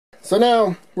So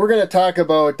now we're going to talk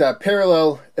about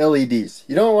parallel LEDs.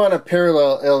 You don't want to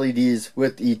parallel LEDs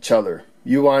with each other.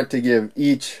 You want to give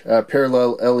each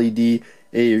parallel LED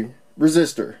a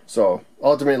resistor. So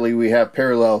ultimately we have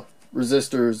parallel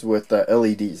resistors with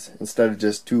LEDs instead of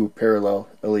just two parallel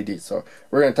LEDs. So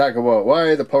we're going to talk about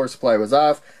why the power supply was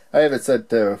off. I have it set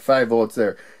to 5 volts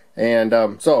there. And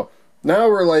so now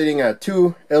we're lighting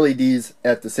two LEDs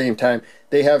at the same time.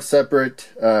 They have separate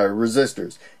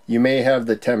resistors. You may have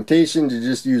the temptation to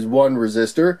just use one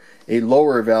resistor, a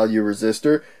lower value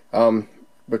resistor,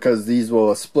 because these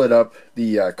will split up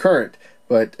the current.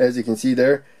 But as you can see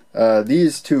there,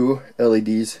 these two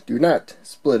LEDs do not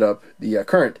split up the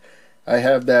current. I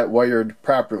have that wired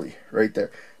properly right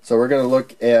there. So we're going to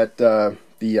look at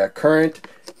the current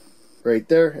right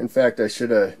there. In fact, I should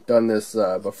have done this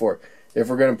before. If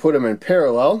we're going to put them in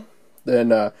parallel, then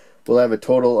we'll have a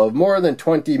total of more than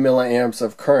 20 milliamps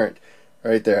of current.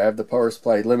 Right there, I have the power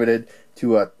supply limited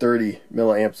to 30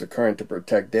 milliamps of current to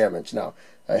protect damage. Now,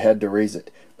 I had to raise it.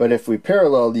 But if we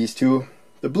parallel these two,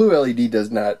 the blue LED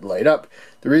does not light up.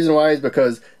 The reason why is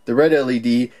because the red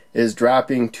LED is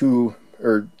dropping too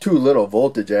little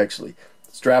voltage actually.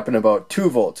 It's dropping about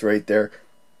 2 volts right there.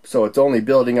 So it's only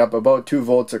building up about 2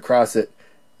 volts across it.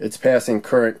 It's passing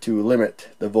current to limit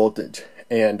the voltage.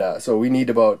 And so we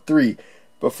need about 3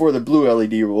 before the blue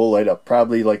LED will light up.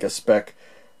 Probably like a speck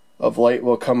of light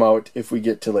will come out if we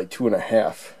get to like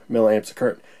 2.5 milliamps of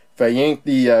current. If I yank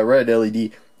the red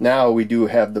LED, now we do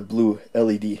have the blue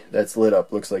LED that's lit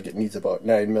up. Looks like it needs about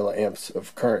 9 milliamps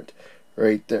of current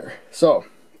right there. So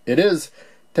it is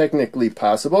technically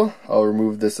possible. I'll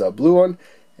remove this blue one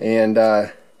and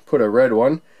put a red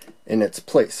one in its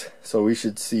place. So we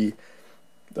should see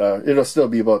it'll still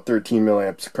be about 13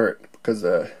 milliamps of current because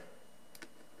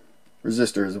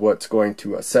resistor is what's going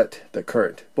to set the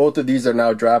current. Both of these are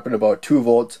now dropping about 2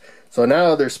 volts, so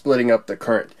now they're splitting up the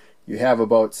current. You have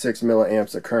about 6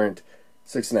 milliamps of current,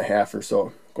 6.5 or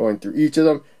so, going through each of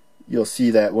them. You'll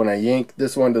see that when I yank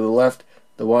this one to the left,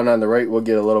 the one on the right will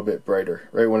get a little bit brighter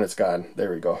right when it's gone.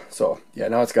 There we go. So yeah,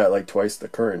 now it's got like twice the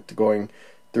current going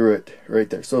through it right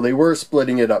there. So they were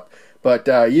splitting it up, but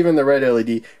even the red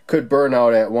LED could burn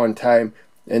out at one time,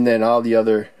 and then all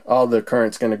the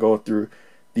current's going to go through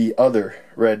the other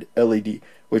red LED,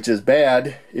 which is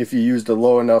bad if you used a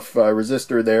low enough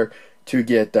resistor there to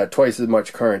get twice as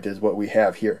much current as what we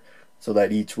have here, so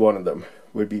that each one of them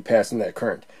would be passing that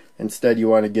current. Instead, you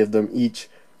want to give them each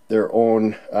their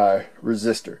own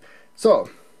resistor. So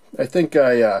I think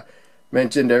I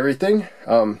mentioned everything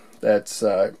that's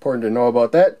important to know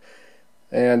about that,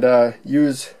 and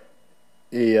use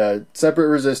a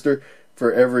separate resistor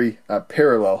for every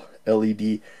parallel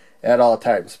LED at all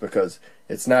times, because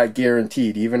it's not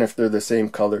guaranteed, even if they're the same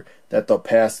color, that they'll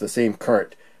pass the same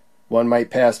current. One might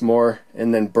pass more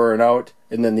and then burn out,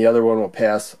 and then the other one will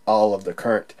pass all of the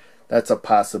current. That's a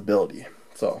possibility.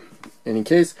 So, in any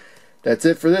case, that's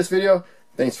it for this video.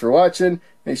 Thanks for watching.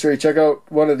 Make sure you check out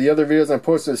one of the other videos I'm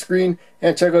posting on the screen,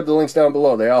 and check out the links down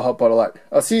below. They all help out a lot.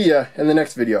 I'll see ya in the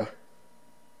next video.